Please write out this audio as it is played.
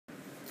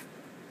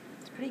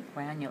pretty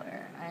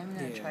granular. I'm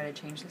going to try to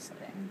change the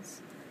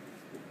settings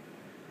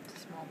to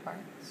small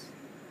parts.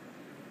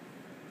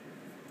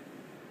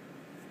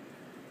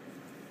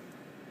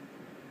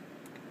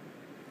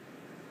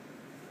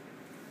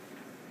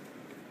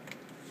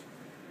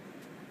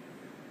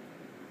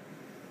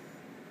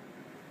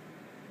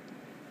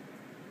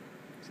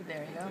 So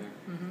there you go.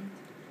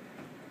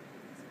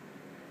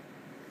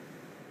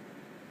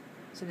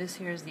 So this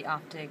here is the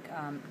optic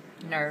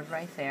nerve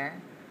right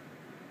there.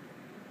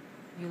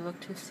 You look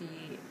to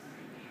see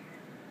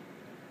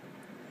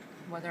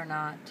whether or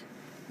not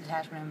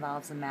detachment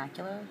involves the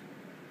macula,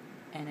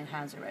 and it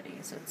has already,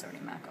 so it's already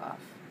MAC off.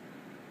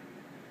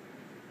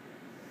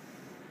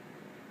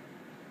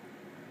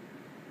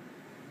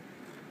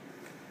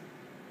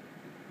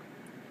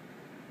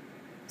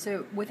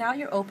 So without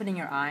your opening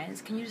your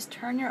eyes, can you just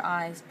turn your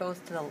eyes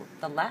both to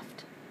the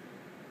left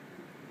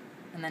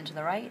and then to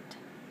the right?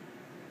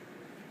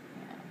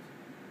 Yeah.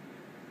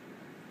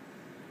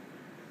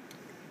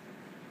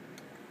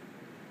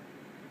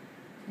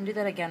 And do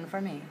that again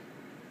for me.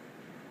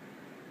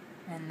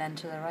 And then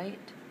to the right.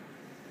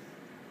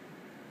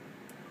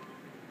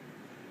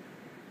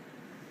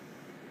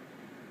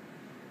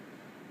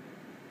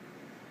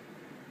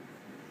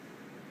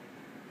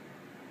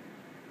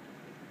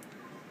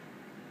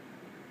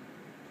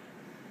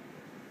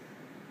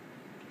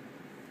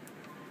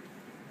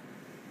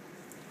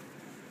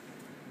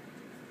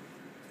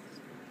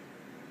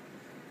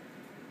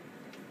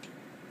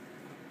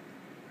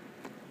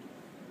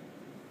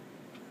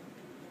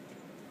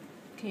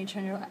 Can you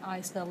turn your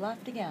eyes to the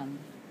left again?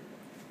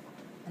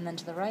 And then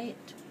to the right.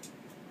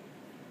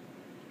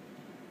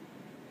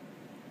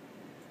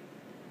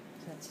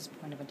 So that's his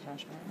point of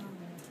attachment.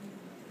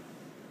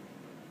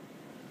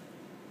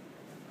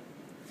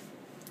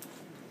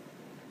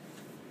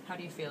 How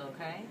do you feel,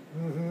 okay?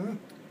 Mm-hmm.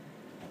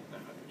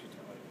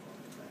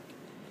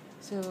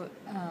 So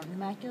the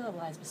macula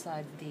lies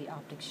beside the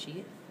optic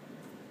sheet.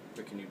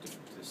 But can you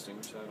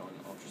distinguish that on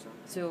ultrasound?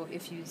 So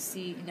if you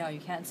see, no, you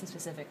can't see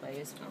specifically.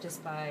 It's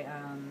just by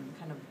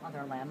kind of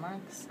other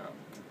landmarks. Oh.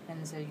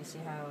 And so you see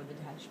how the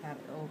detachment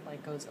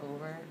goes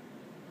over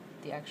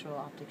the actual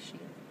optic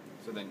sheet.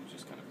 So then you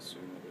just kind of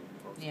assume that it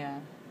involves. Yeah.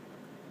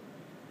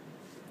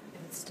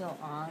 If it's still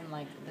on,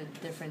 like the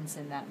difference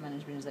in that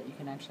management is that you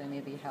can actually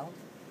maybe help,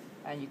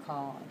 and you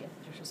call, I guess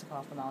you're supposed to call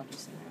ophthalmology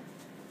center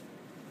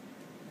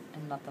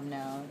and let them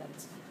know that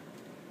it's.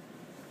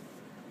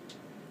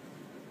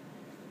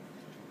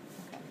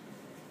 Okay.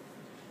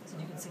 So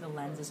you can see the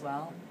lens as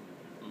well.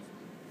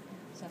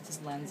 So that's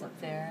his lens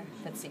up there.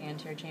 That's the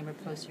anterior chamber,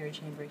 posterior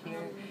chamber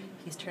here.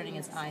 He's turning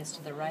his eyes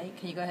to the right.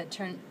 Can you go ahead and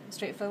turn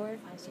straight forward?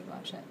 So you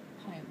watch it.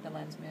 How the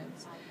lens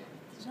moves.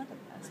 It's not the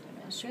best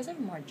image. She has like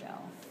more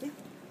gel.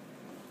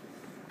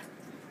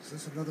 Is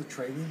this another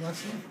training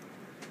lesson?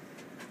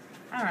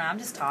 I don't know. I'm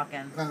just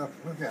talking. Oh,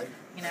 okay.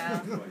 You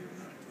know?